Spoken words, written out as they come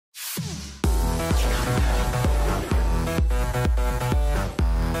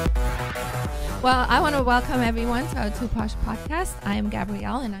Well, I want to welcome everyone to our Two Posh podcast. I am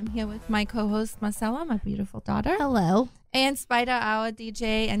Gabrielle, and I'm here with my co-host Marcella, my beautiful daughter. Hello. And Spider, our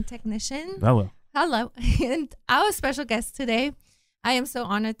DJ and technician. Hello. Hello. And our special guest today, I am so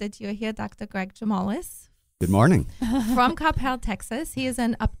honored that you're here, Dr. Greg Gemoules. Good morning. From Coppell, Texas. He is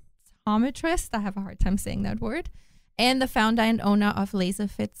an optometrist. I have a hard time saying that word. And the founder and owner of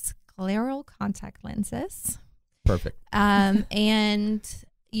Laserfit Scleral contact lenses. Perfect. And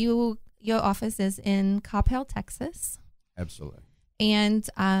your office is in Coppell, Texas. Absolutely. And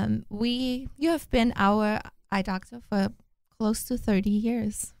you have been our eye doctor for close to 30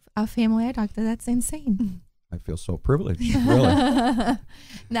 years. Our family eye doctor. That's insane. I feel so privileged, really.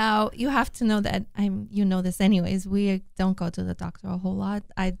 Now, you have to know that you know this anyways. We don't go to the doctor a whole lot.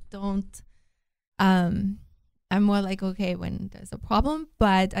 I don't. I'm more like, okay, when there's a problem,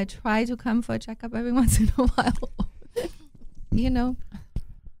 but I try to come for a checkup every once in a while. You know.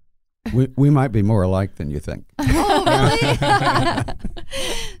 We might be more alike than you think. Oh, really?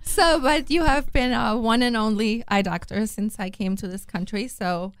 So, but you have been a one and only eye doctor since I came to this country.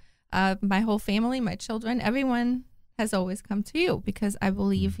 So my whole family, my children, everyone has always come to you because I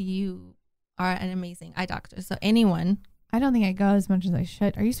believe you are an amazing eye doctor. So anyone. I don't think I go as much as I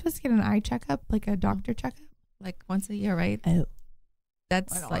should. Are you supposed to get an eye checkup, like a doctor checkup? Like once a year, right? Oh.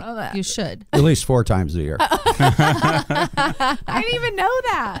 That's like, you should. At least 4 times a year. I didn't even know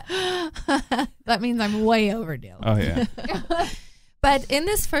that. That means I'm way overdue. Oh, yeah. But in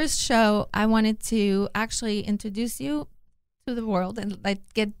this first show, I wanted to actually introduce you to the world and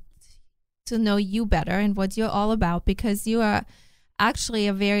like get to know you better and what you're all about, because you are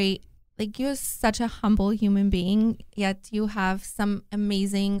actually you're such a humble human being, yet you have some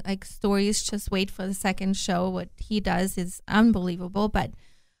amazing stories. Just wait for the second show. What he does is unbelievable. But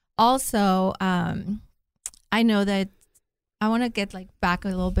also, I know that I want to get back a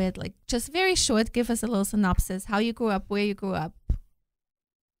little bit, just very short. Give us a little synopsis, how you grew up, where you grew up.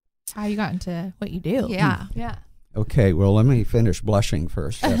 How you got into what you do. Yeah. Yeah. Okay, well, let me finish blushing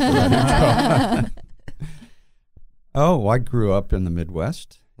first. After that intro. Oh, I grew up in the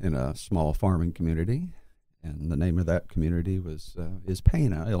Midwest in a small farming community, and the name of that community is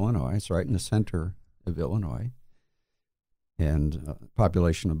Pana, Illinois. It's right in the center of Illinois, and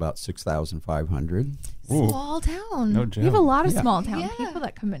population about 6,500. Small town. No joke. We have a lot of Yeah. small town Yeah. people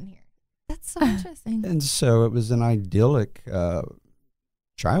that come in here. That's so interesting. And so it was an idyllic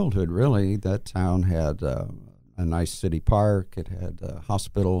childhood, really. That town had a nice city park. It had a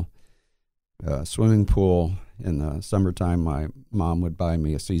hospital, swimming pool. In the summertime, my mom would buy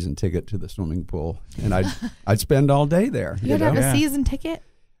me a season ticket to the swimming pool, and I'd spend all day there. You had to have Yeah. a season ticket?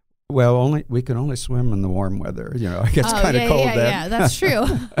 Well, we could only swim in the warm weather. It gets kind of cold then. Yeah, that's true.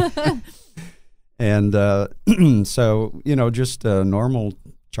 And so, just a normal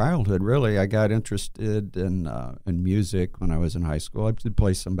childhood, really. I got interested in music when I was in high school. I did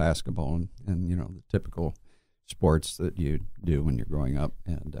play some basketball and the typical sports that you do when you're growing up.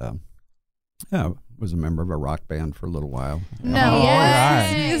 And was a member of a rock band for a little while. No,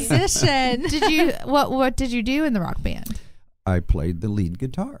 yes, musician. Did you what did you do in the rock band? I played the lead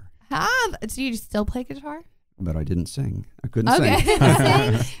guitar, Do you still play guitar? but I didn't sing. I couldn't Okay.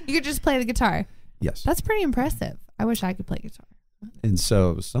 sing. You could just play the guitar. Yes. That's pretty impressive. I wish I could play guitar. And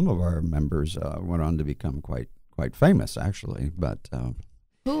so some of our members went on to become quite famous, actually. But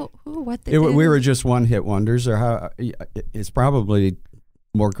What we were just one-hit wonders, or how it's probably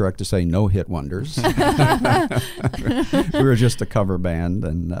more correct to say no-hit wonders. We were just a cover band,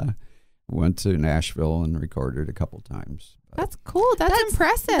 and went to Nashville and recorded a couple times. That's cool. That's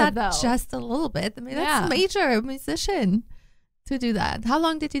impressive, Not though. just a little bit. I mean, Yeah. that's major musician to do that. How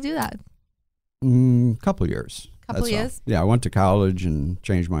long did you do that? Couple years. Couple That's all. years? Yeah, I went to college and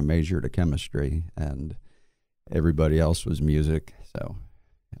changed my major to chemistry, and everybody else was music, so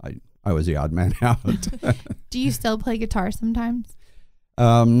I was the odd man out. Do you still play guitar sometimes?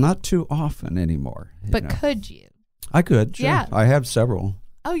 Not too often anymore. But could you? I could, sure. Yeah. I have several.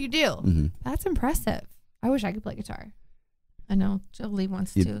 Oh, you do? Mm-hmm. That's impressive. I wish I could play guitar. I know Jolie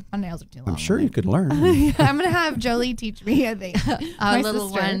wants to. My nails are too long. I'm sure you could learn. Yeah, I'm going to have Jolie teach me, I think. Our My little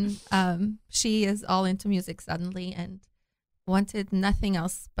sister. one, she is all into music suddenly and wanted nothing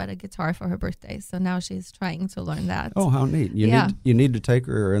else but a guitar for her birthday. So now she's trying to learn that. Oh, how neat. Yeah. You need to take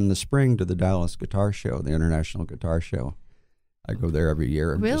her in the spring to the Dallas Guitar Show, the International Guitar Show. I go there every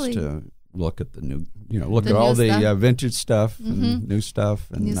year Really? just to look at the new, look The at all new the stuff. vintage stuff Mhm. and new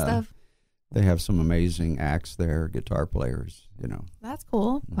stuff. And New stuff. they have some amazing acts there, guitar players, That's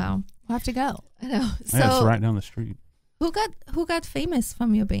cool. Wow. We'll have to go. I know. So Yeah, it's right down the street. who got famous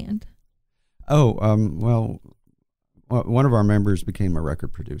from your band? Oh, well, one of our members became a record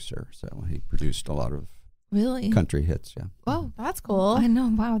producer, so he produced a lot of Really? country hits. Yeah. Oh, that's cool. I know.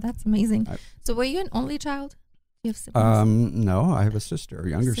 Wow, that's amazing. So were you an only child? Do you have siblings? No, I have a sister, a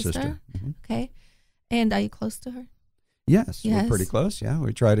younger sister. Okay. And are you close to her? Yes, Yes. we're pretty close. Yeah,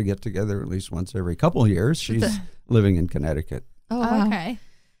 we try to get together at least once every couple of years. She's living in Connecticut. Oh, wow. Okay.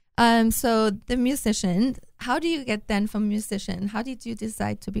 So the musician, how do you get then from musician? How did you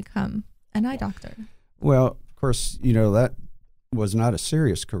decide to become an eye doctor? Well, of course, that was not a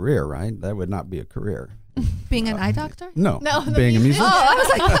serious career, right? That would not be a career. Being an eye doctor? No, No, the being a musician. Oh, I was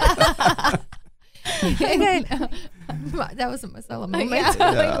like, okay. That was a Marcella moment. Yeah.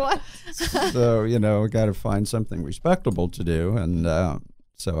 Yeah. Like, what? So, we got to find something respectable to do. And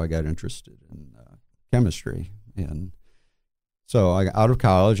so I got interested in chemistry. And so I got out of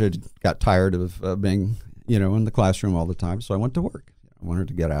college. I got tired of being, in the classroom all the time. So I went to work. I wanted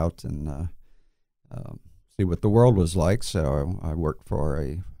to get out and see what the world was like. So I worked for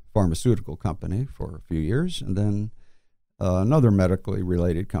a pharmaceutical company for a few years, and then another medically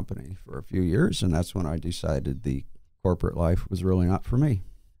related company for a few years. And that's when I decided the corporate life was really not for me.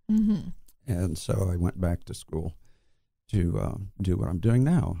 Mm-hmm. And so I went back to school to do what I'm doing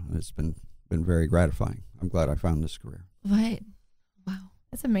now. And it's been very gratifying. I'm glad I found this career. Right. Wow.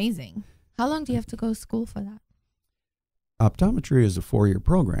 That's amazing. How long do you have to go to school for that? Optometry is a 4-year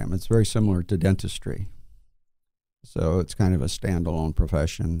program. It's very similar to dentistry. So it's kind of a standalone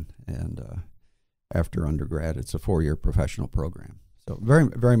profession. And after undergrad, it's a 4-year professional program. So very,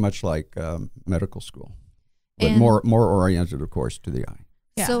 very much like medical school, but And- more oriented, of course, to the eye.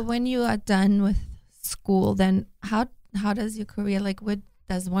 Yeah. So when you are done with school, then how does your career, like, where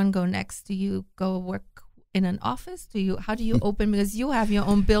does one go next? Do you go work in an office? How do you open, because you have your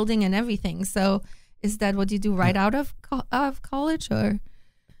own building and everything. So is that what you do right out of college, or?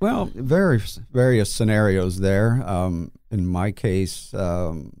 Well, various scenarios there. In my case,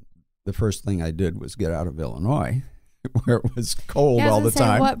 the first thing I did was get out of Illinois, where it was cold Yeah, I was all gonna the say,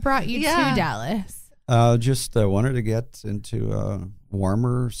 time. what brought you Yeah. to Dallas? Just wanted to get into a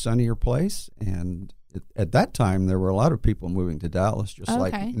warmer, sunnier place. And at that time, there were a lot of people moving to Dallas, just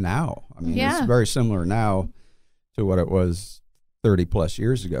like Okay. now. I mean, Yeah. it's very similar now to what it was 30 plus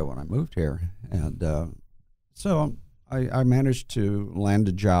years ago when I moved here. And so I managed to land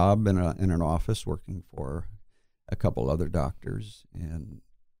a job in an office working for a couple other doctors. And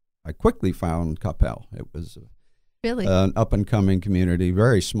I quickly found Coppell. It was Really? an up-and-coming community,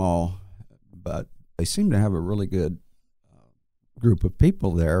 very small, but they seemed to have a really good group of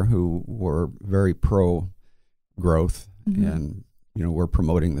people there who were very pro-growth, and were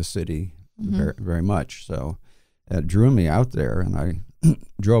promoting the city very, very much. So it drew me out there, and I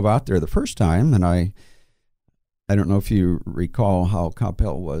drove out there the first time, and I don't know if you recall how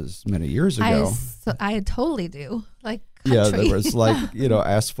Coppell was many years ago. I totally do. Like, Yeah, country. there was like,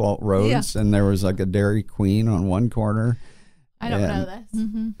 asphalt roads, and there was like a Dairy Queen on one corner. I don't know and this.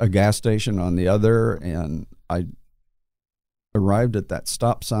 Mm-hmm. a gas station on the other, and I arrived at that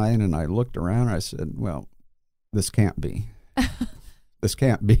stop sign, and I looked around, and I said, well, this can't be. This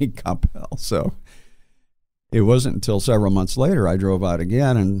can't be Coppell. So it wasn't until several months later I drove out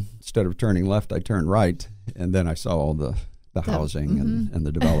again, and instead of turning left, I turned right, and then I saw all the housing and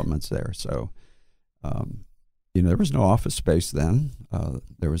the developments there. So there was no office space then.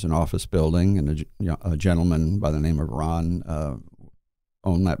 There was an office building, and a gentleman by the name of Ron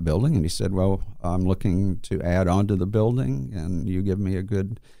owned that building, and he said, well, I'm looking to add on to the building, and you give me a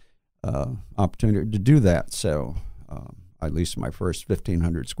good opportunity to do that. So I leased my first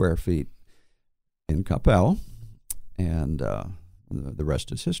 1,500 square feet in Coppell, and the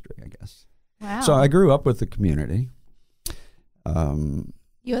rest is history, I guess. Wow. So I grew up with the community.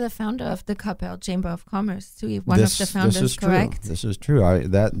 You're the founder of the Coppell Chamber of Commerce, too. You're one of the founders, this is correct? True. This is true.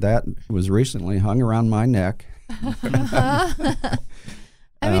 That was recently hung around my neck.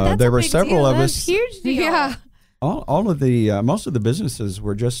 I mean, that's there a were big several deal. of That's us. huge deal. Yeah. All of the most of the businesses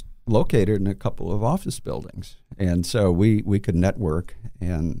were just located in a couple of office buildings, and so we could network,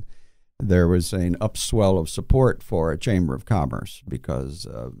 and there was an upswell of support for a chamber of commerce because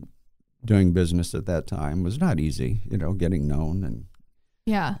doing business at that time was not easy. Getting known and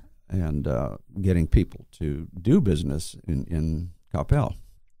Yeah. getting people to do business in Coppell,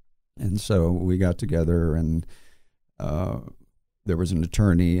 and so we got together and. There was an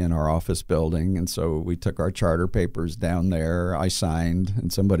attorney in our office building, and so we took our charter papers down there. I signed,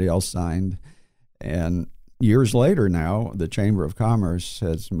 and somebody else signed. And years later now, the Chamber of Commerce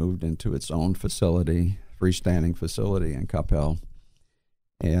has moved into its own facility, freestanding facility in Coppell.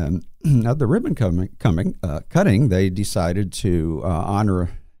 And at the ribbon cutting, they decided to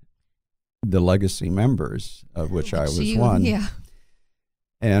honor the legacy members, of which I was one. Yeah.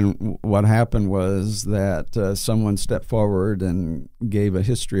 And what happened was that someone stepped forward and gave a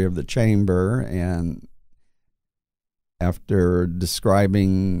history of the chamber, and after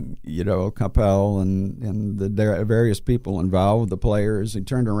describing, Coppell and the various people involved, the players, he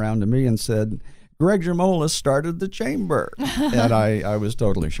turned around to me and said, "Greg Gemoules started the chamber." And I was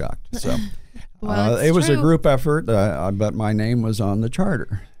totally shocked. So it was a group effort, but my name was on the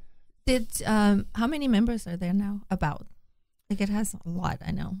charter. How many members are there now? About? Like, it has a lot,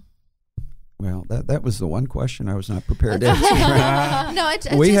 I know. Well, that was the one question I was not prepared to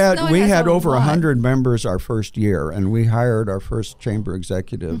answer. No, we had over 100 members our first year, and we hired our first chamber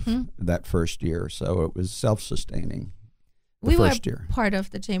executive that first year, so it was self-sustaining. We were first year. Part of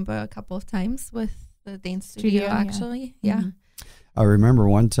the chamber a couple of times with the Dane Studio, actually. Yeah. Mm-hmm. I remember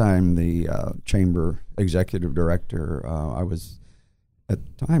one time the chamber executive director, I was at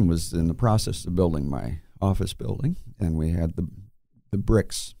the time was in the process of building my office building, and we had the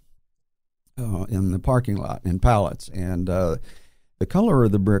bricks in the parking lot in pallets, and the color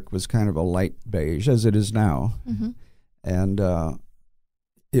of the brick was kind of a light beige, as it is now. And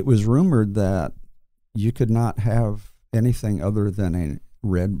it was rumored that you could not have anything other than a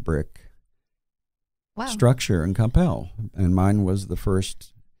red brick structure in Coppell, and mine was the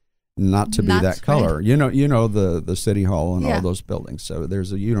first not to be that color. Right. You know the city hall and all those buildings, so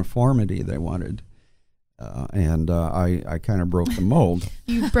there's a uniformity they wanted. And I kind of broke the mold.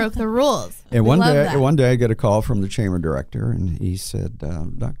 You broke the rules. And one day I get a call from the chamber director, and he said,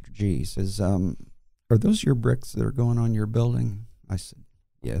 "Dr. G," he says, "are those your bricks that are going on your building?" I said,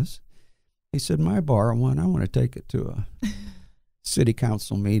 "Yes." He said, "May I borrow one? I want to take it to a city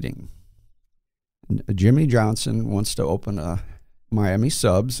council meeting. Jimmy Johnson wants to open a Miami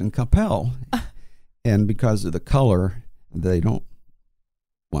Subs in Coppell, and because of the color, they don't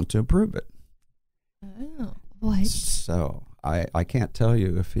want to approve it." Oh, what? So I can't tell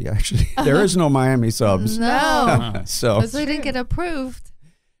you if he actually, there is no Miami Subs. No. So we didn't get approved.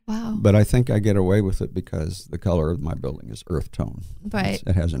 Wow. But I think I get away with it because the color of my building is earth tone. Right.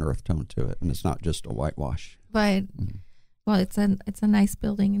 It has an earth tone to it, and it's not just a whitewash. Right. Mm-hmm. Well, it's a nice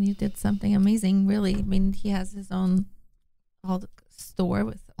building, and you did something amazing, really. I mean, he has his own store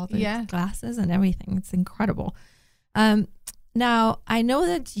with all the glasses and everything. It's incredible. Now, I know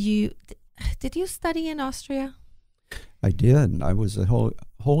that did you study in Austria? I did. I was a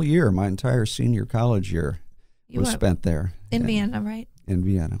whole year. My entire senior college year was spent there. In Vienna, right? In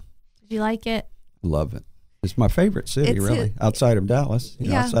Vienna. Did you like it? Love it. It's my favorite city, really, outside of Dallas,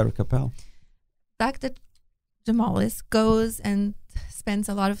 outside of Coppell. Dr. Gemoules goes and spends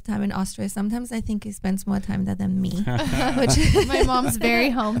a lot of time in Austria. Sometimes I think he spends more time there than me. Which my mom's very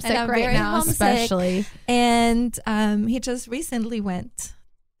homesick right now, especially. And he just recently went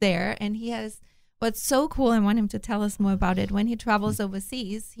there, and he has what's so cool. I want him to tell us more about it. When he travels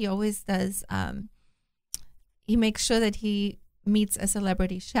overseas, he always does he makes sure that he meets a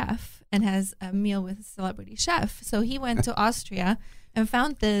celebrity chef and has a meal with a celebrity chef. So he went to Austria and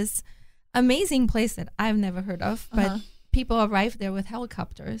found this amazing place that I've never heard of, but people arrive there with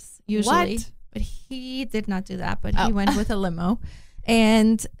helicopters usually. What? But he did not do that, but he went with a limo.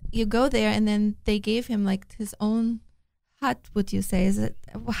 And you go there, and then they gave him like his own hut, would you say?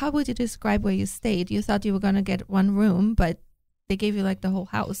 How would you describe where you stayed? You thought you were going to get one room, but they gave you like the whole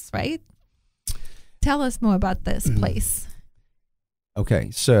house, right? Tell us more about this place.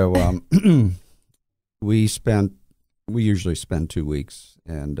 Okay, so we usually spend 2 weeks,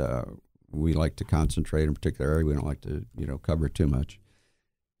 and we like to concentrate in a particular area. We don't like to, cover too much.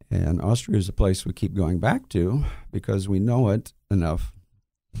 And Austria is a place we keep going back to because we know it enough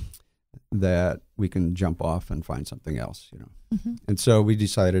that we can jump off and find something else, And so we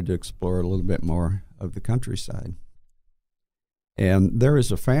decided to explore a little bit more of the countryside. And there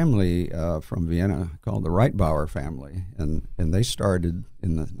is a family from Vienna called the Reitbauer family, and they started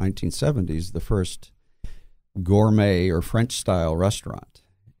in the 1970s the first gourmet or French-style restaurant,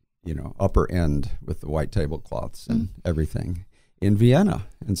 upper end with the white tablecloths and everything in Vienna.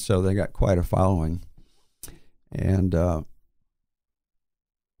 And so they got quite a following. And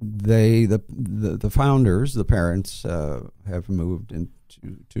the founders, the parents, have moved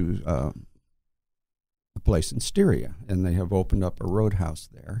into a place in Styria, and they have opened up a roadhouse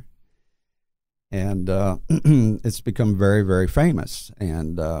there. And it's become very, very famous.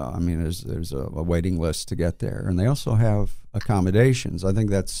 And there's a waiting list to get there. And they also have accommodations. I think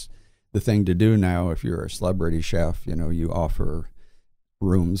that's the thing to do now. If you're a celebrity chef, you offer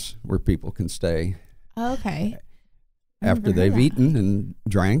rooms where people can stay. Okay. After they've eaten and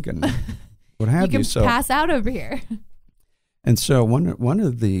drank and what have you. You can pass out over here. And so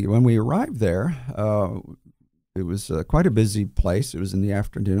when we arrived there, it was quite a busy place. It was in the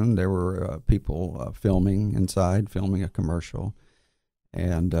afternoon. There were people filming inside, filming a commercial,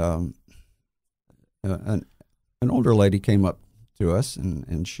 and an older lady came up to us,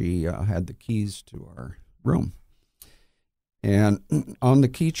 and she had the keys to our room. And on the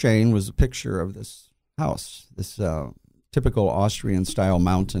keychain was a picture of this house, this typical Austrian-style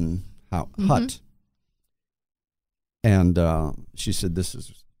mountain hut. And she said, "This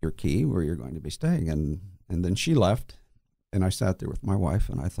is your key where you're going to be staying." And then she left, and I sat there with my wife,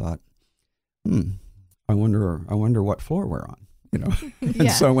 and I thought, I wonder what floor we're on, you know.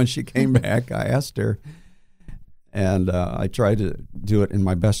 And so when she came back, I asked her, and I tried to do it in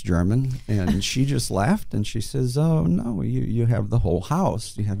my best German, and she just laughed, and she says, "Oh no, you have the whole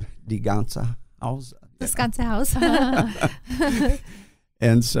house. You have die ganze Haus." Das ganze Haus.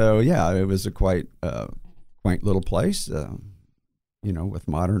 And so it was a quite quaint little place. You know, with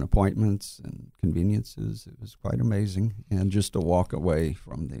modern appointments and conveniences. It was quite amazing. And just a walk away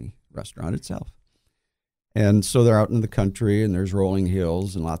from the restaurant itself. And so they're out in the country, and there's rolling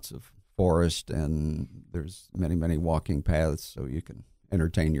hills and lots of forest, and there's many, many walking paths, so you can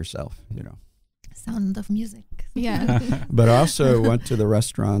entertain yourself, you know. Sound of music. Yeah. But I also went to the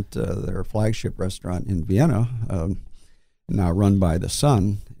restaurant, their flagship restaurant in Vienna, now run by the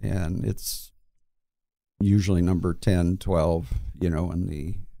son, and it's usually number 10, 12, you know,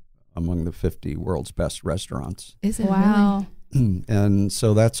 among the 50 world's best restaurants. Is it Wow. And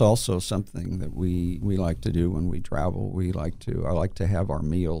so that's also something that we like to do when we travel. I like to have our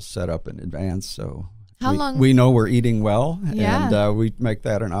meals set up in advance, so How long? we know we're eating well, Yeah. and we make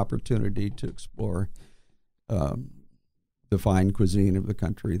that an opportunity to explore the fine cuisine of the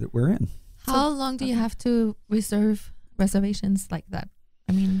country that we're in. How long do you have to reserve reservations like that?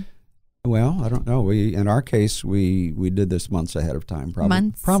 I mean, Well, I don't know. In our case, we did this months ahead of time.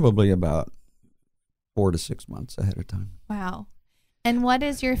 Probably about 4 to 6 months ahead of time. Wow. And what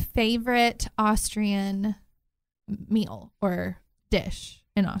is your favorite Austrian meal or dish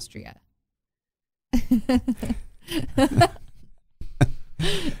in Austria?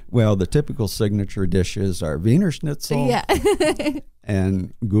 Well, the typical signature dishes are Wiener Schnitzel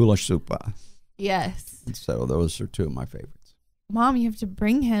and Gulaschsuppe. Yes. And so those are two of my favorites. Mom, you have to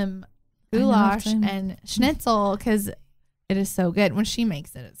bring him I know, goulash Tim. and schnitzel because it is so good. When she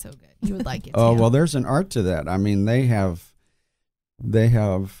makes it, it's so good. You would like it Oh, too. well, there's an art to that. I mean, they have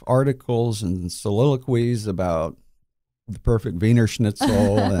articles and soliloquies about the perfect Wiener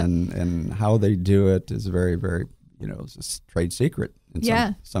Schnitzel and how they do it is very, very, you know, it's a trade secret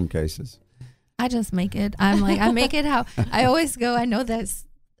in some cases. I just make it. I make it how I always go. I know that's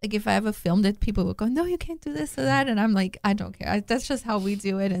like if I ever filmed it, people will go, "No, you can't do this or that," and I'm like, I don't care. That's just how we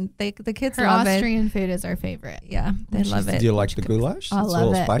do it, and the kids Her love Austrian food is our favorite. it. Yeah, they love it. Do you like the goulash? I It's love a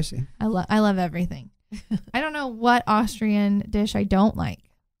little it. spicy. I love everything. I don't know what Austrian dish I don't like.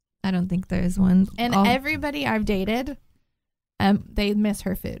 I don't think there is one. And everybody I've dated, they miss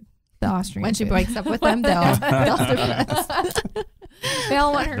her food. The Austrian when she food. breaks up with them, they'll They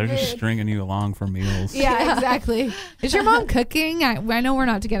all want her They're food. just stringing you along for meals. Yeah, exactly. Is your mom cooking? I know we're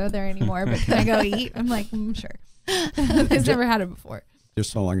not together there anymore, but can I go eat? I'm like, sure. I've never had it before.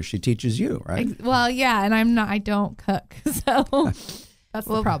 Just so long as she teaches you, right? Well, yeah, and I don't cook, so that's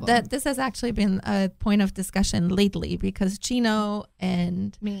the problem. This has actually been a point of discussion lately because Chino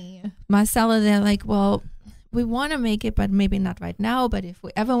and Me. Marcella, they're like, well, we want to make it, but maybe not right now. But if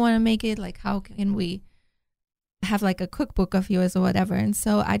we ever want to make it, like, how can we have like a cookbook of yours or whatever? And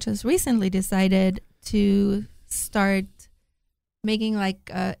so I just recently decided to start making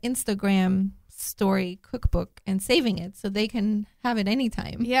like a Instagram story cookbook and saving it so they can have it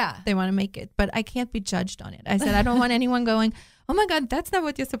anytime Yeah. they want to make it. But I can't be judged on it. I said I don't want anyone going, "Oh my God, that's not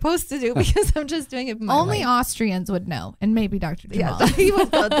what you're supposed to do," because I'm just doing it my Only way. Austrians would know, and maybe Dr. Jamal. Yeah, he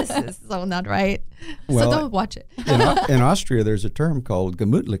would go, "This is so not right." Well, so don't watch it. in Austria, there's a term called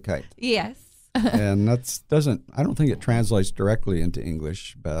Gemütlichkeit. Yes. And I don't think it translates directly into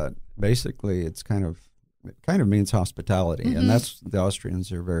English, but basically it kind of means hospitality. Mm-hmm. And the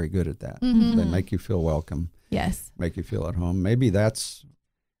Austrians are very good at that. Mhm. They make you feel welcome, Yes. make you feel at home. Maybe that's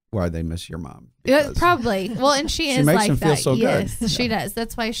why they miss your mom. Yeah, because- probably. Well, and she is makes like them that. feel so good. Yes, she does.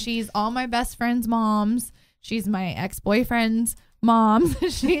 That's why she's all my best friends' moms. She's my ex-boyfriend's mom.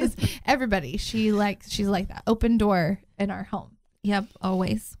 She's everybody. She's like that. Open door in our home. Yep.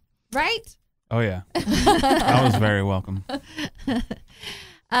 Always. Right? Oh, yeah. I was very welcome.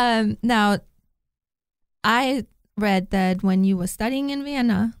 Now, I read that when you were studying in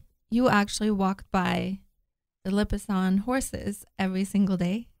Vienna, you actually walked by the Lipizzan horses every single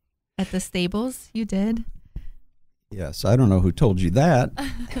day at the stables. You did. Yes, I don't know who told you that.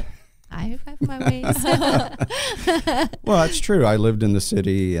 I have my ways. Well, it's true. I lived in the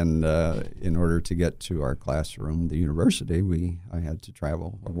city, and in order to get to our classroom, the university, I had to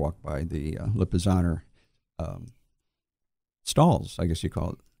travel or walk by the Lipizzaner stalls, I guess you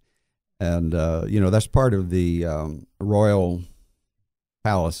call it. And, that's part of the Royal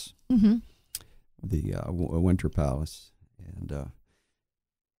Palace, Mm-hmm. the Winter Palace. And,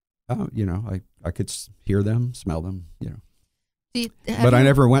 I could hear them, smell them, But I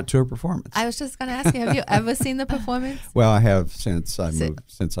never went to a performance. I was just going to ask you, have you ever seen the performance? Well, I have since I moved,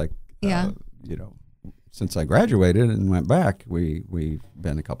 since I graduated and went back. We've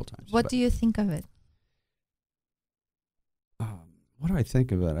been a couple times. What do you think of it? What do I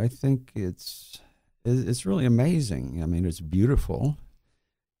think of it? I think it's really amazing. I mean, it's beautiful,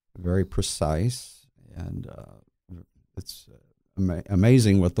 very precise, and it's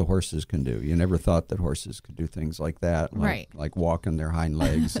amazing what the horses can do. You never thought that horses could do things like that, like walk on their hind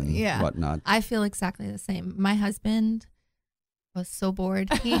legs and whatnot. I feel exactly the same. My husband was so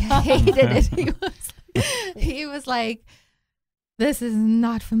bored. He hated it. He was like, this is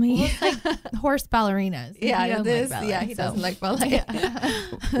not for me. Well, it's like horse ballerinas. Yeah, he it is. ballet, Yeah, he doesn't like ballet. Yeah.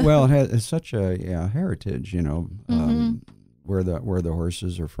 Well, it's such a heritage, where the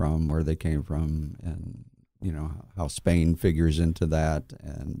horses are from, where they came from, and how Spain figures into that,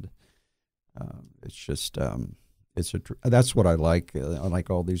 and it's just that's what I like. I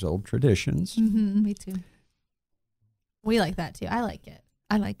like all these old traditions. Mm-hmm, me too. We like that too. I like it.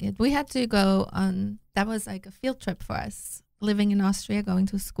 I like it. We had to go on. That was like a field trip for us. Living in Austria, going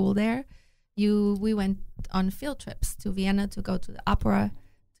to school there, we went on field trips to Vienna to go to the opera,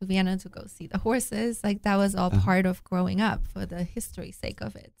 to Vienna to go see the horses. Like that was all part of growing up for the history sake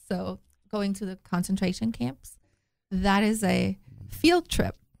of it. So going to the concentration camps, that is a field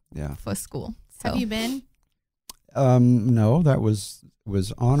trip for school. So. Have you been? No, that was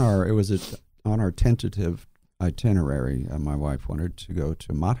on our tentative itinerary. My wife wanted to go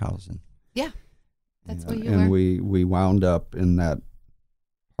to Mauthausen. Yeah. That's where you and were. we wound up in that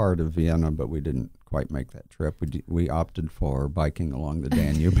part of Vienna, but we didn't quite make that trip. We opted for biking along the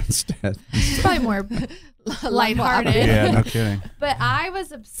Danube instead. It's probably more lighthearted. Yeah, no kidding. But I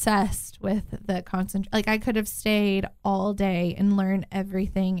was obsessed with the Like I could have stayed all day and learned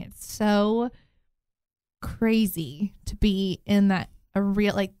everything. It's so crazy to be in the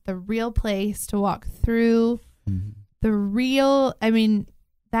real place, to walk through the real. I mean,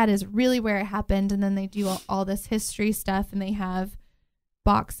 that is really where it happened. And then they do all this history stuff, and they have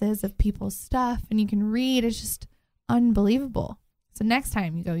boxes of people's stuff, and you can read. It's just unbelievable. So next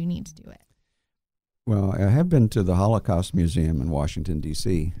time you go, you need to do it. Well, I have been to the Holocaust Museum in Washington,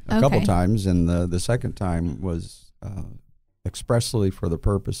 D.C. a couple times, and the second time was expressly for the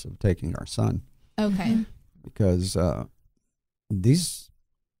purpose of taking our son. Okay. Because these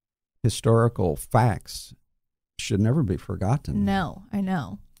historical facts should never be forgotten. No, I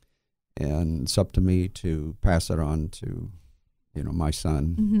know. And it's up to me to pass it on to, my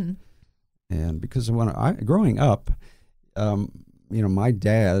son. Mm-hmm. And because growing up, my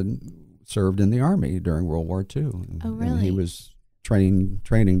dad served in the Army during World War II. Oh, really? And he was training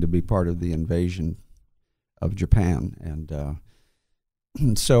to be part of the invasion of Japan.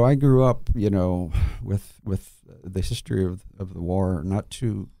 And so I grew up, with the history of the war not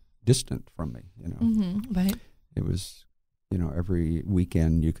too distant from me, Mm-hmm. Right. It was, every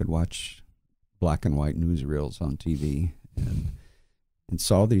weekend you could watch black and white newsreels on TV and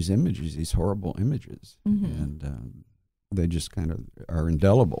saw these images, these horrible images. Mm-hmm. And they just kind of are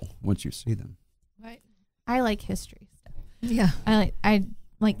indelible once you see them. Right. I like history stuff. Yeah. I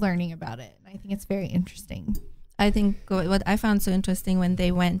like learning about it. I think it's very interesting. I think what I found so interesting when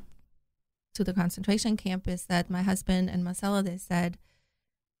they went to the concentration camp is that my husband and Marcella, they said,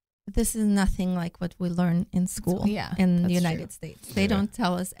 this is nothing like what we learn in school in the United States. They don't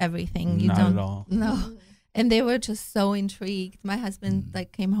tell us everything. Not at all. No. And they were just so intrigued. My husband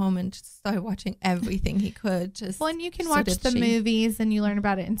came home and just started watching everything he could. Well, and you can watch the movies and you learn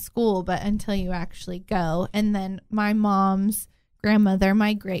about it in school, but until you actually go. And then my mom's grandmother,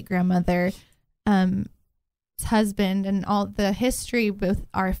 my great grandmother, husband, and all the history with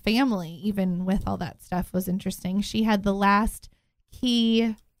our family, even with all that stuff, was interesting. She had the last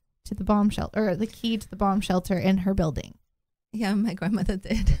key to the bomb shelter, or the key to the bomb shelter in her building. Yeah, my grandmother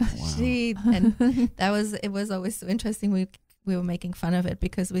did. Wow. It was always so interesting. We were making fun of it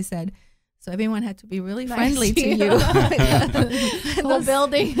because we said, so everyone had to be really friendly to you. Whole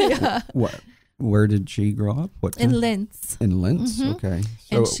building. Yeah. Where did she grow up? What In town? Linz. In Linz, Mhm. okay.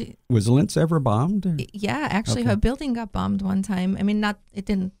 And So was Linz ever bombed? Or? Yeah, actually, Okay. her building got bombed one time. I mean, it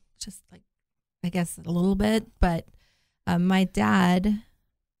didn't just I guess a little bit, but my dad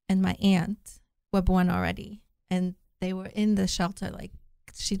and my aunt were born already, and they were in the shelter. Like,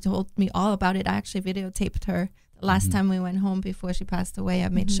 she told me all about it. I actually videotaped her the last time we went home before she passed away. I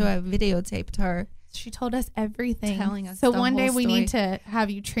made sure I videotaped her. She told us everything. Telling us so the one day whole we story. need to have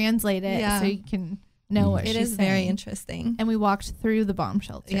you translate it Yeah. so you can know what It she's is very saying. interesting. And we walked through the bomb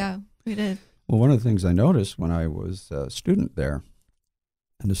shelter. Yeah, we did. Well, one of the things I noticed when I was a student there,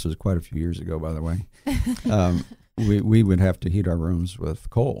 and this was quite a few years ago, by the way, we would have to heat our rooms with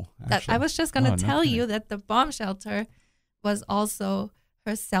coal. I was just going to Oh, no tell kidding. you that the bomb shelter was also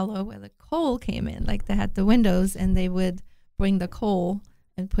her cellar where the coal came in. Like, they had the windows, and they would bring the coal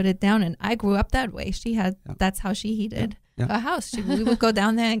and put it down. And I grew up that way. She had, that's how she heated her house. We would go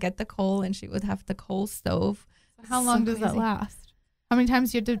down there and get the coal, and she would have the coal stove. How long does that crazy. last? How many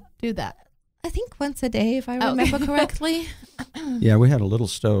times do you have to do that? I think once a day, if I remember correctly. Yeah, we had a little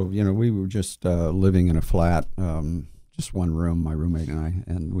stove. You know, we were just living in a flat, just one room, my roommate and I,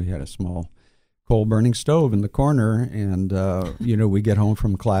 and we had a small coal-burning stove in the corner. And, you know, we'd get home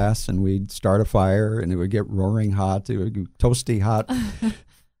from class, and we'd start a fire, and it would get roaring hot. It would get toasty hot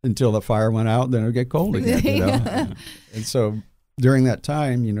until the fire went out, then it would get cold again, you know. And so during that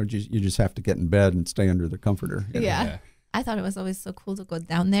time, you know, you just have to get in bed and stay under the comforter. you know. Yeah. I thought it was always so cool to go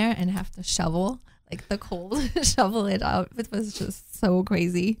down there and have to shovel, like the coal, shovel it out. It was just so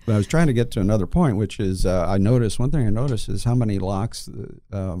crazy. But I was trying to get to another point, which is one thing I noticed is how many locks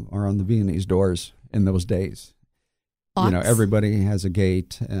are on the Viennese doors in those days. You know, Locks? everybody has a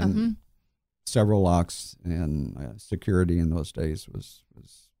gate and several locks, and security in those days was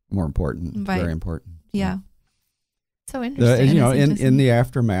more important, Right. very important. Yeah. So interesting. You know, It's in interesting. the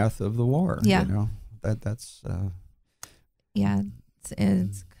aftermath of the war. Yeah. You know, that's Yeah.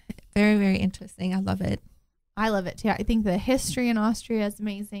 It's very, very interesting. I love it. I love it too. I think the history in Austria is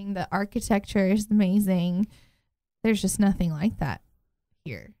amazing. The architecture is amazing. There's just nothing like that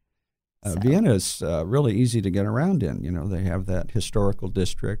here. So- Vienna is really easy to get around in. You know, they have that historical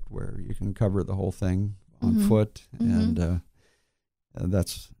district where you can cover the whole thing on foot, and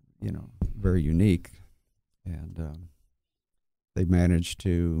that's, you know, very unique. And they've managed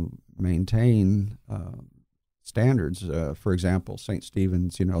to maintain standards. For example, St.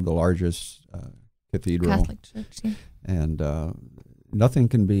 Stephen's, you know, the largest cathedral, Catholic Church. Yeah. and nothing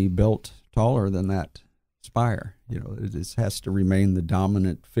can be built taller than that spire. You know, it just has to remain the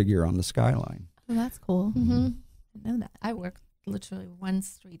dominant figure on the skyline. Oh, that's cool. Mm-hmm. I know that. I worked literally one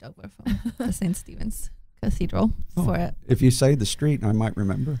street over from the St. Stephen's Cathedral for it. If you say the street, I might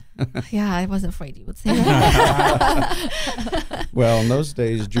remember. Yeah, I was afraid you would say that. Well, in those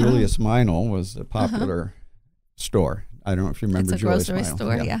days, Julius Meinl was a popular store. I don't know if you remember It's a Julius grocery Meinl.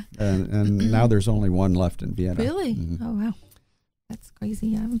 store, yeah. And now there's only one left in Vienna. Really? Mhm. Oh, wow. That's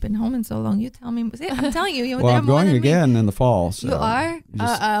crazy. I haven't been home in so long. You tell me. See, I'm telling you, you're Well, there I'm more going than again in the fall. So You are?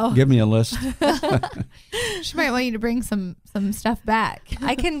 just Uh-oh. give me a list. She might want you to bring some stuff back.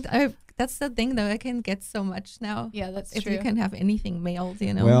 I can. That's the thing, though. I can get so much now. Yeah, that's If true. you can have anything mailed,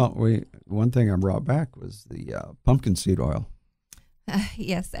 you know. Well, one thing I brought back was the pumpkin seed oil.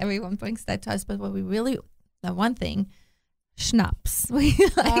 Yes, everyone brings that to us. But what we really, the one thing, schnapps. We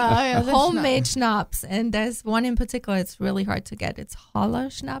like yeah, the homemade schnapps. And there's one in particular. It's really hard to get. It's Holler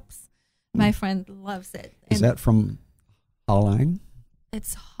schnapps. My friend loves it. Is And that from Hollein?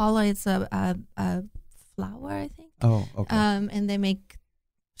 It's Holler. It's a flower, I think. Oh, okay. And they make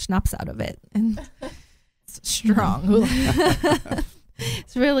schnapps out of it. And It's strong.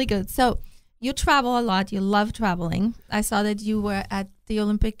 it's really good. So you travel a lot. You love traveling. I saw that you were at the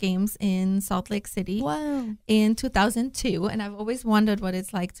Olympic Games in Salt Lake City Wow. in 2002. And I've always wondered what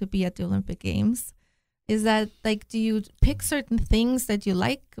it's like to be at the Olympic Games. Is that like, do you pick certain things that you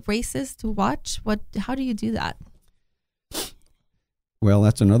like, races to watch? How do you do that? Well,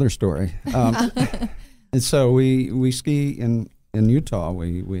 that's another story. And so we ski in Utah.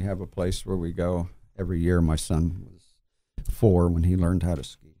 We have a place where we go every year. My son was 4 when he learned how to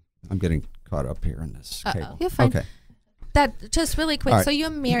ski. I'm getting caught up here in this cable. You're fine. Okay. That just really quick. All right. So you're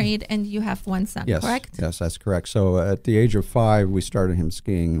married and you have one son, Yes. correct? Yes, that's correct. So at the age of 5, we started him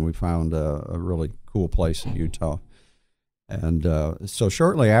skiing, and we found a really cool place in Utah. And so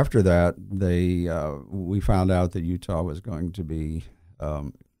shortly after that, we found out that Utah was going to be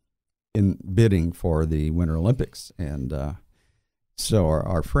in bidding for the Winter Olympics. And so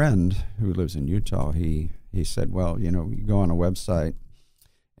our friend who lives in Utah, he said, well, you know, you go on a website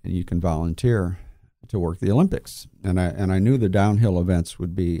and you can volunteer to work the Olympics. And I knew the downhill events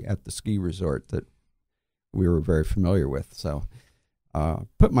would be at the ski resort that we were very familiar with. So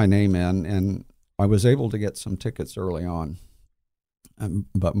put my name in, and I was able to get some tickets early on.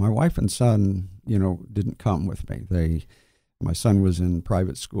 But my wife and son, didn't come with me. My son was in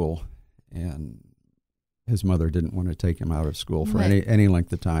private school, and his mother didn't want to take him out of school for any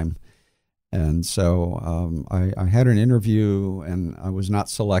length of time. And so I had an interview, and I was not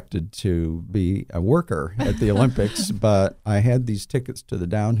selected to be a worker at the Olympics, but I had these tickets to the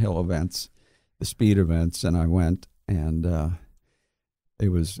downhill events, the speed events, and I went, and it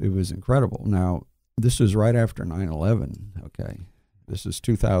was incredible. Now, this was right after 9/11, okay? This is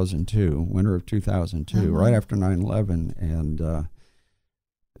 2002, winter of 2002, right after 9/11, and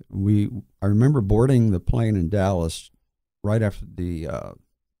I remember boarding the plane in Dallas right after the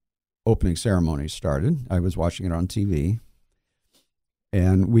opening ceremony started. I was watching it on TV,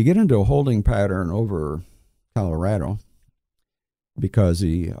 and we get into a holding pattern over Colorado because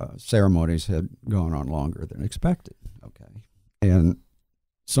the ceremonies had gone on longer than expected. Okay, and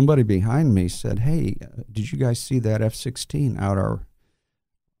somebody behind me said, "Hey, did you guys see that F-16 out our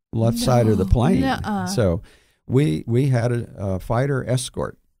left side of the plane?" So we had a fighter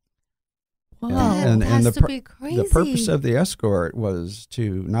escort. Wow, and to be crazy. The purpose of the escort was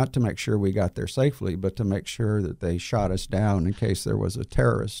not to make sure we got there safely, but to make sure that they shot us down in case there was a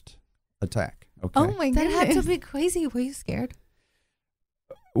terrorist attack. Okay. Oh my That goodness. had to be crazy. Were you scared?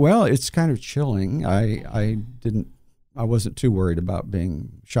 Well, it's kind of chilling. I wasn't too worried about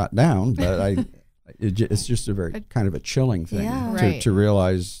being shot down, but it's just a very kind of a chilling thing to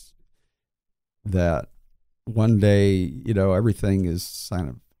realize that one day, everything is kind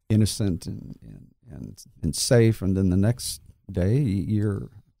of innocent and safe, and then the next day you're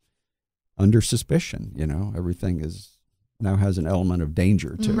under suspicion. Everything now has an element of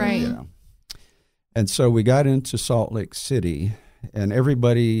danger to it. And so we got into Salt Lake City, and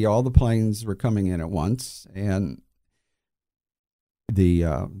all the planes were coming in at once, and the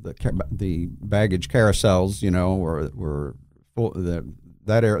baggage carousels, were full.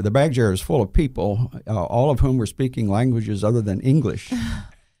 The baggage area was full of people, all of whom were speaking languages other than English.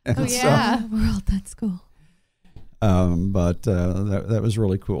 World, that's cool. But that was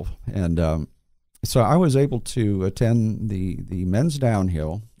really cool. And so I was able to attend the men's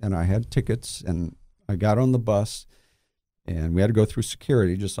downhill, and I had tickets, and I got on the bus, and we had to go through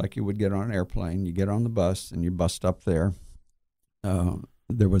security just like you would get on an airplane. You get on the bus, and you bust up there.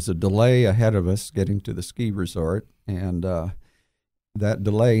 There was a delay ahead of us getting to the ski resort, and that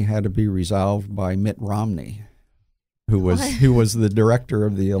delay had to be resolved by Mitt Romney, who was the director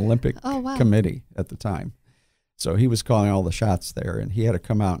of the Olympic committee at the time. So he was calling all the shots there, and he had to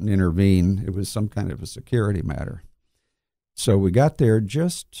come out and intervene. It was some kind of a security matter. So we got there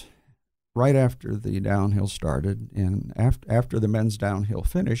just right after the downhill started, and after the men's downhill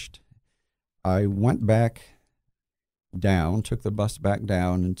finished, I went back down, took the bus back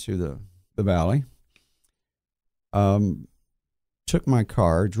down into the valley, took my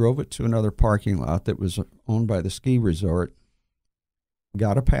car, drove it to another parking lot that was owned by the ski resort,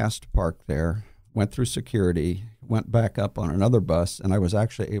 got a pass to park there, went through security, went back up on another bus, and I was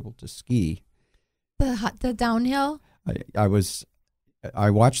actually able to ski. The downhill? I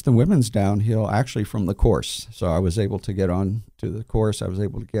watched the women's downhill actually from the course, so I was able to get on to the course. I was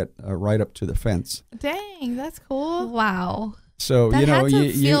able to get right up to the fence. Dang, that's cool. Wow. So that had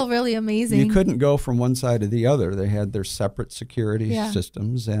to feel really amazing. You couldn't go from one side to the other. They had their separate security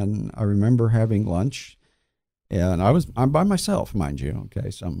systems, and I remember having lunch, and I'm by myself, mind you. Okay,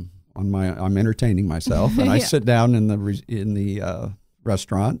 so I'm entertaining myself, and I sit down in the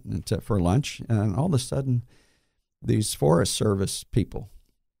restaurant for lunch, and all of a sudden, these Forest Service people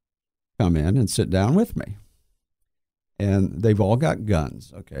come in and sit down with me. And they've all got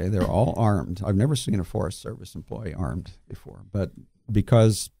guns, okay? They're all armed. I've never seen a Forest Service employee armed before. But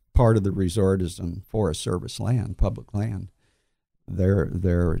because part of the resort is on Forest Service land, public land,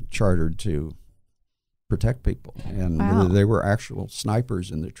 they're chartered to protect people. And they were actual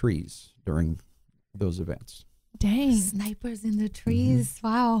snipers in the trees during those events. Dang. Snipers in the trees. Mm-hmm.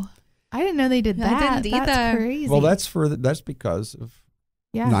 Wow. I didn't know they did that. I didn't either. That's crazy. Well, that's because of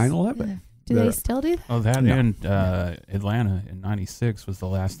 9/11. Yeah. Do they still do that? Oh, that and Atlanta in '96 was the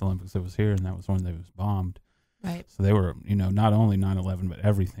last Olympics that was here, and that was when they was bombed. Right. So they were, not only 9/11, but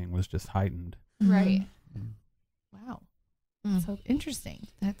everything was just heightened. Right. Wow. So interesting.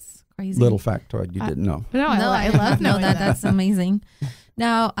 That's crazy. Little factoid you didn't know. No, I love knowing that. That's amazing.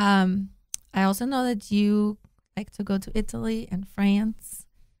 Now, I also know that you like to go to Italy and France.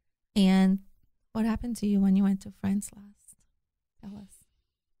 And what happened to you when you went to France last? Tell us.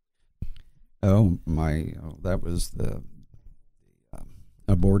 That was the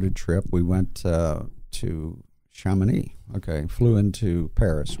aborted trip. We went to Chamonix. Okay, flew into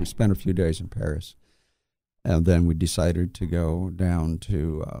Paris. We spent a few days in Paris. And then we decided to go down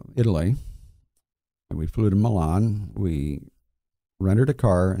to Italy, and we flew to Milan. We rented a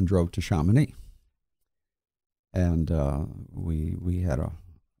car and drove to Chamonix. And we had a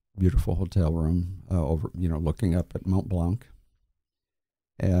beautiful hotel room looking up at Mont Blanc.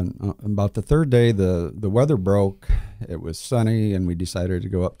 And about the third day, the weather broke. It was sunny, and we decided to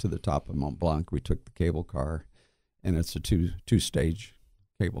go up to the top of Mont Blanc. We took the cable car, and it's a two-stage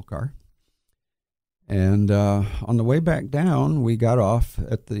cable car. And on the way back down, we got off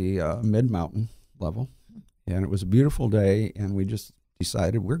at the mid-mountain level, and it was a beautiful day, and we just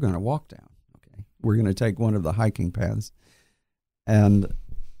decided we're going to walk down. Okay, we're going to take one of the hiking paths. And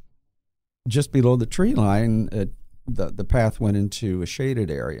just below the tree line, the path went into a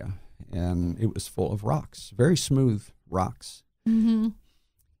shaded area, and it was full of rocks, very smooth rocks. Mm-hmm.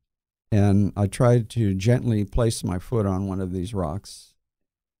 And I tried to gently place my foot on one of these rocks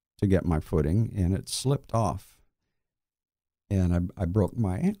to get my footing, and it slipped off, and I broke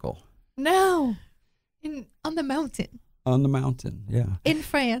my ankle. No. On the mountain. On the mountain, yeah. In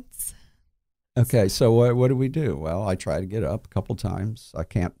France. Okay, so what do we do? Well, I try to get up a couple times. I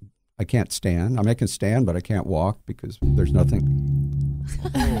can't stand. I mean, I can stand, but I can't walk because there's nothing.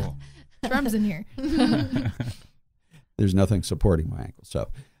 Oh. Drums in here. There's nothing supporting my ankle. So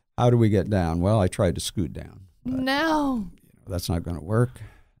how do we get down? Well, I tried to scoot down. But, No. that's not going to work.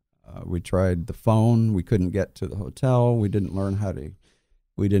 We tried the phone. We couldn't get to the hotel. We didn't learn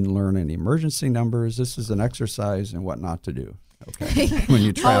any emergency numbers. This is an exercise in what not to do. Okay, when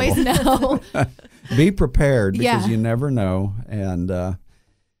you travel, Always know. be prepared because Yeah. you never know. And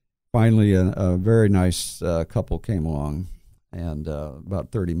finally, a very nice couple came along, and about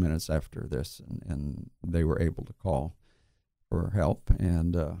 30 minutes after this, and they were able to call for help.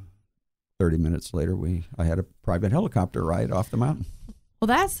 And 30 minutes later, I had a private helicopter ride off the mountain. Well,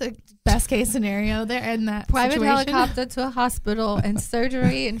 that's a best case scenario there in that Private situation. helicopter to a hospital and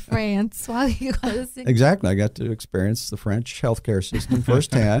surgery in France while you go to Exactly. I got to experience the French healthcare system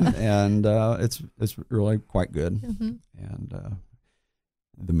firsthand, and it's really quite good. Mm-hmm. And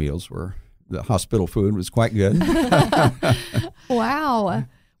the hospital food was quite good. Wow.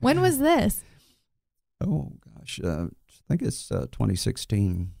 When was this? Oh, gosh. I think it's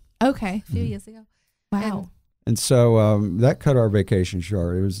 2016. Okay. A few years ago. Wow. And so that cut our vacation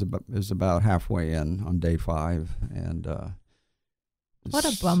short. It was about halfway in on day 5. And What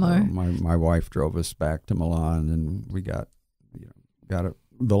a bummer. So my wife drove us back to Milan, and we got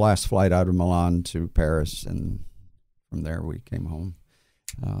the last flight out of Milan to Paris, and from there we came home.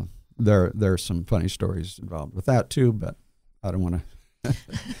 There are some funny stories involved with that too, but I don't want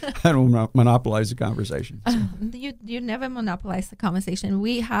to monopolize the conversation. So. You never monopolize the conversation.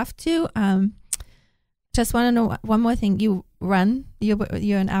 We have to. Just want to know one more thing. You run.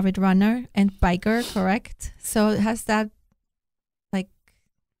 You're an avid runner and biker, correct? So has that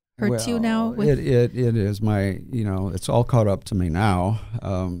hurt you now? It is my. It's all caught up to me now.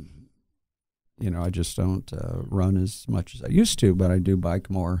 I just don't run as much as I used to, but I do bike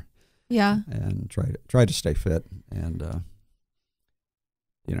more. Yeah. And try to stay fit, and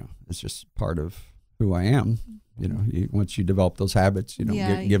it's just part of who I am. Once you develop those habits, you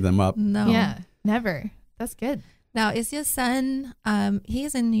don't give them up. No. Yeah. Never. That's good. Now, is your son?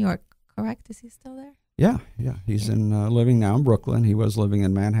 He's in New York, correct? Is he still there? Yeah. He's living now in Brooklyn. He was living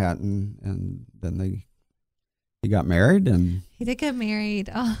in Manhattan, and then he got married, and he did get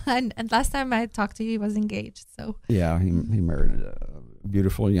married. Oh, and last time I talked to you, he was engaged. So yeah, he married a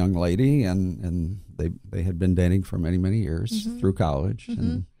beautiful young lady, and they had been dating for many years Mm-hmm. through college,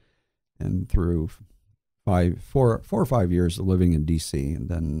 Mm-hmm. and through 4 or 5 years of living in D.C. And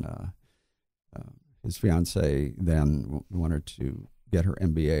then his fiance then wanted to get her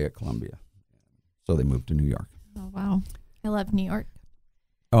MBA at Columbia, so they moved to New York. oh wow. I love New York.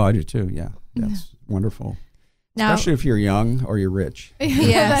 Oh, I do too. Yeah, that's wonderful. Now, Especially if you're young or you're rich.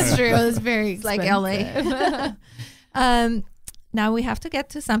 Yeah, that's true. It's very it's like expensive. LA. Now we have to get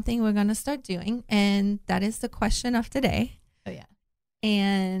to something we're going to start doing, and that is the question of the day. Oh, yeah.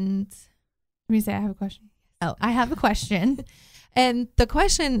 And Let me say I have a question. Oh, I have a question. And the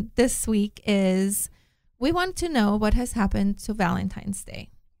question this week is, we want to know what has happened to Valentine's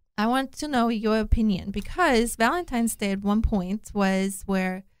Day. I want to know your opinion, because Valentine's Day at one point was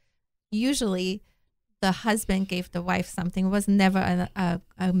where usually the husband gave the wife something. It was never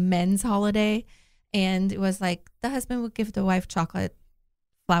a men's holiday. And it was like the husband would give the wife chocolate,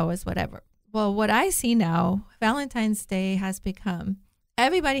 flowers, whatever. Well, what I see now, Valentine's Day has become,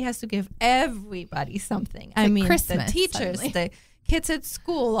 everybody has to give everybody something. I mean, Christmas, the teachers, suddenly. the kids at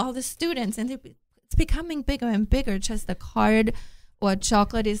school, all the students, and it's becoming bigger and bigger. Just the card or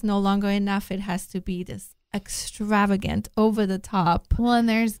chocolate is no longer enough. It has to be this extravagant, over the top. Well, and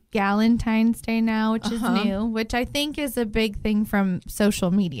there's Galentine's Day now, which is new, which I think is a big thing from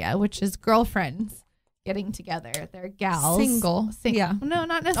social media, which is girlfriends getting together. They're gals. Single. Yeah. No,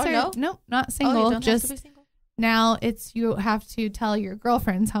 not necessarily. no? Nope, not Oh, single. you don't just have to be single? now it's you have to tell your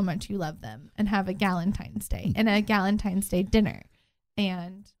girlfriends how much you love them and have a Galentine's Day and a Galentine's Day dinner.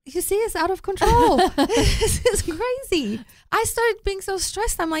 And You see, it's out of control. This is crazy. I started being so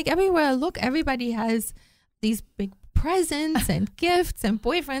stressed. I'm like, everywhere I look, everybody has these big presents and gifts, and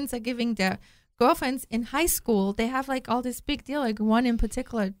boyfriends are giving their girlfriends in high school. They have like all this big deal. Like one in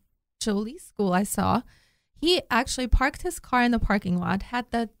particular, Jolie School, I saw. He actually parked his car in the parking lot, had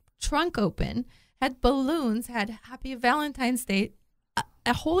the trunk open, had balloons, had Happy Valentine's Day,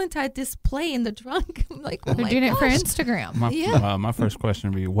 a whole entire display in the trunk. I'm like, oh they're my doing it for gosh. Instagram. My first question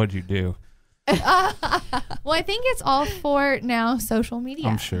would be, what'd you do? Well, I think it's all for now social media.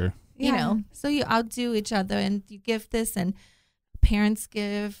 I'm sure. You know. So you outdo each other, and you give this, and parents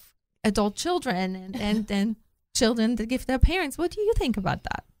give adult children, and then children to give their parents. What do you think about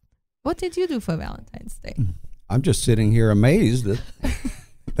that? What did you do for Valentine's Day? I'm just sitting here amazed that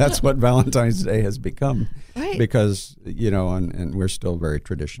that's what Valentine's Day has become. Right. Because, you know, and we're still very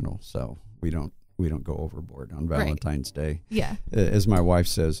traditional, so we don't go overboard on Valentine's Day. Yeah. As my wife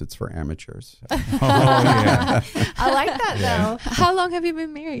says, it's for amateurs. Oh, yeah. I like that though. How long have you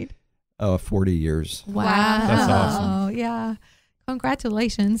been married? 40 years. Wow. That's awesome. Yeah.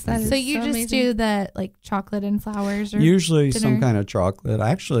 Congratulations. That is So you just amazing. do the like chocolate and flowers, or Usually dinner? some kind of chocolate.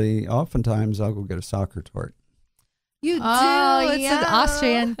 Actually, oftentimes I'll go get a soccer tort. You do. Oh, It's yeah. an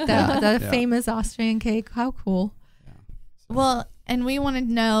Austrian, the Yeah. famous Austrian cake. How cool. Well, and we want to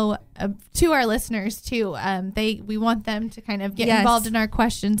know to our listeners too. We want them to kind of get Yes. involved in our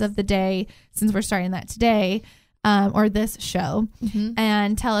questions of the day, since we're starting that today, or this show,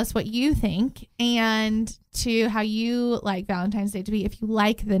 and tell us what you think, and to how you like Valentine's Day to be, if you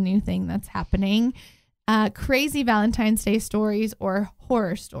like the new thing that's happening, crazy Valentine's Day stories or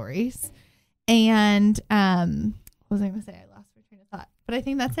horror stories. And what was I going to say? I lost my train of thought, but I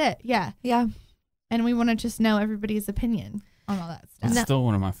think that's it. Yeah. Yeah. And we want to just know everybody's opinion on all that stuff. It's still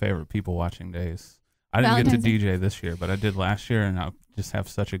one of my favorite people watching days. I didn't Valentine's get to DJ this year, but I did last year, and I just have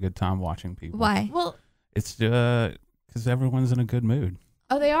such a good time watching people. Why? Well, It's because everyone's in a good mood.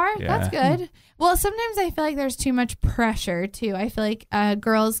 oh, they are? Yeah. That's good. Well, sometimes I feel like there's too much pressure too. I feel like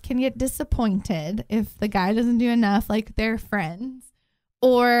girls can get disappointed if the guy doesn't do enough, like their friends,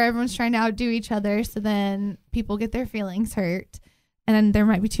 or everyone's trying to outdo each other. So then people get their feelings hurt, and then there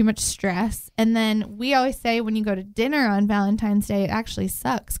might be too much stress. And then we always say when you go to dinner on Valentine's Day, it actually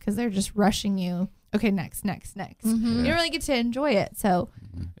sucks because they're just rushing you. Okay, next. You don't really get to enjoy it. So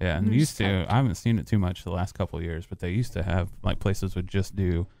Yeah, and They're used just to, I haven't seen it too much the last couple of years, but they used to have, like, places would just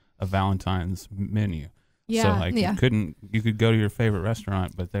do a Valentine's menu. yeah, So, like, Yeah. you could go to your favorite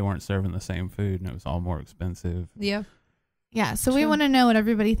restaurant, but they weren't serving the same food, and it was all more expensive. Yeah. yeah. So we True. want to know what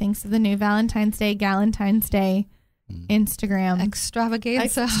everybody thinks of the new Valentine's Day, Galentine's Day Instagram.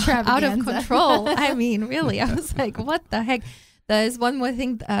 Extravaganza, out of Extravaganza. control. I mean, really, I was like, what the heck? There's one more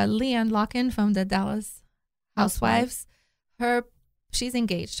thing. Leanne Locken from the Dallas Housewives, she's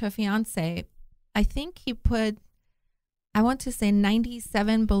engaged. Her fiance, I think he put, I want to say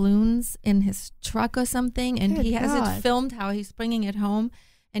 97 balloons in his truck or something, and Good he has God. it filmed how he's bringing it home,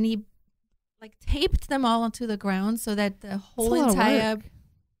 and he like taped them all onto the ground so that the whole a lot of entire work.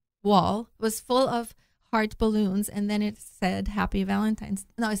 wall was full of heart balloons, and then it said Happy Valentine's.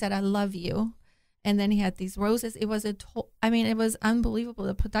 No, it said I love you, and then he had these roses. It was it was unbelievable,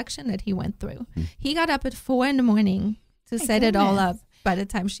 the production that he went through. He got up at 4 a.m. to My set it all up goodness. by the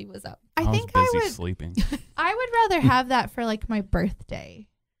time she was up. I was think I busy would. sleeping. I would rather have that for like my birthday,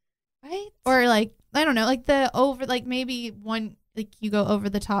 Right? or like I don't know, like maybe one, like you go over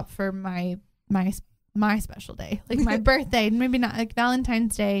the top for my special day, like my birthday. Maybe not like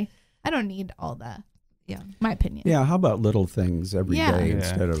Valentine's Day. I don't need all that. Yeah. My opinion. Yeah, how about little things every day Yeah. Yeah.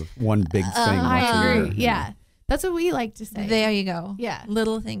 instead of one big thing? I once a agree. year? Yeah, that's what we like to say. There you go. Yeah.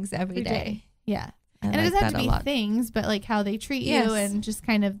 Little things every Every day. day. Yeah. I And it like doesn't have that to a be lot. things, but like how they treat Yes. you and just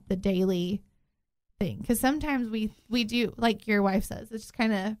kind of the daily thing. Because sometimes we do, like your wife says, it's just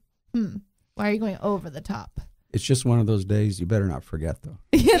kind of, why are you going over the top? It's just one of those days you better not forget, though.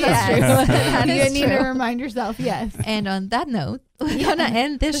 Yeah, that's true. That You is need to true. remind yourself, yes. And on that note, we're gonna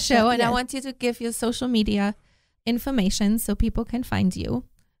end this show, and I Yes. want you to give your social media information so people can find you.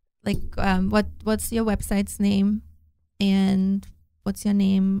 Like, what's your website's name, and what's your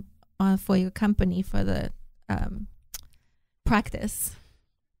name for your company for the practice?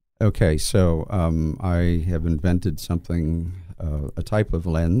 Okay, so I have invented something, a type of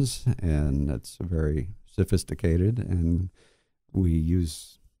lens, and it's a very sophisticated, and we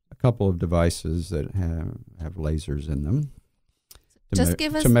use a couple of devices that have lasers in them. Just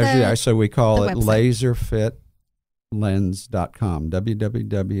give us to measure the eye. So we call it website. laserfitlens.com,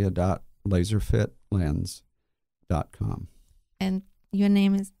 www.laserfitlens.com. And your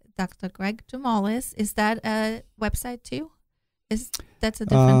name is Dr. Greg Gemoules. Is that a website too? That's a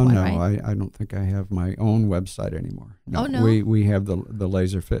different one, no, right? I don't think I have my own website anymore. Oh, no? We have the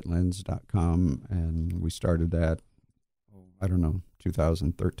laserfitlens.com, and we started that, I don't know,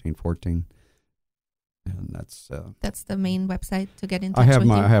 2013, 14. And that's the main website to get in touch I have with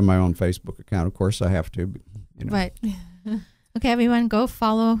my you. I have my own Facebook account. Of course, I have to. But, Right. Okay, everyone, go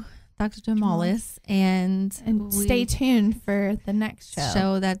follow Dr. Gemoules and stay tuned for the next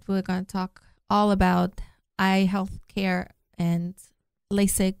show that we're going to talk all about eye health care and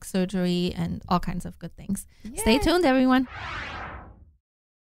LASIK surgery and all kinds of good things. Yeah. Stay tuned, everyone.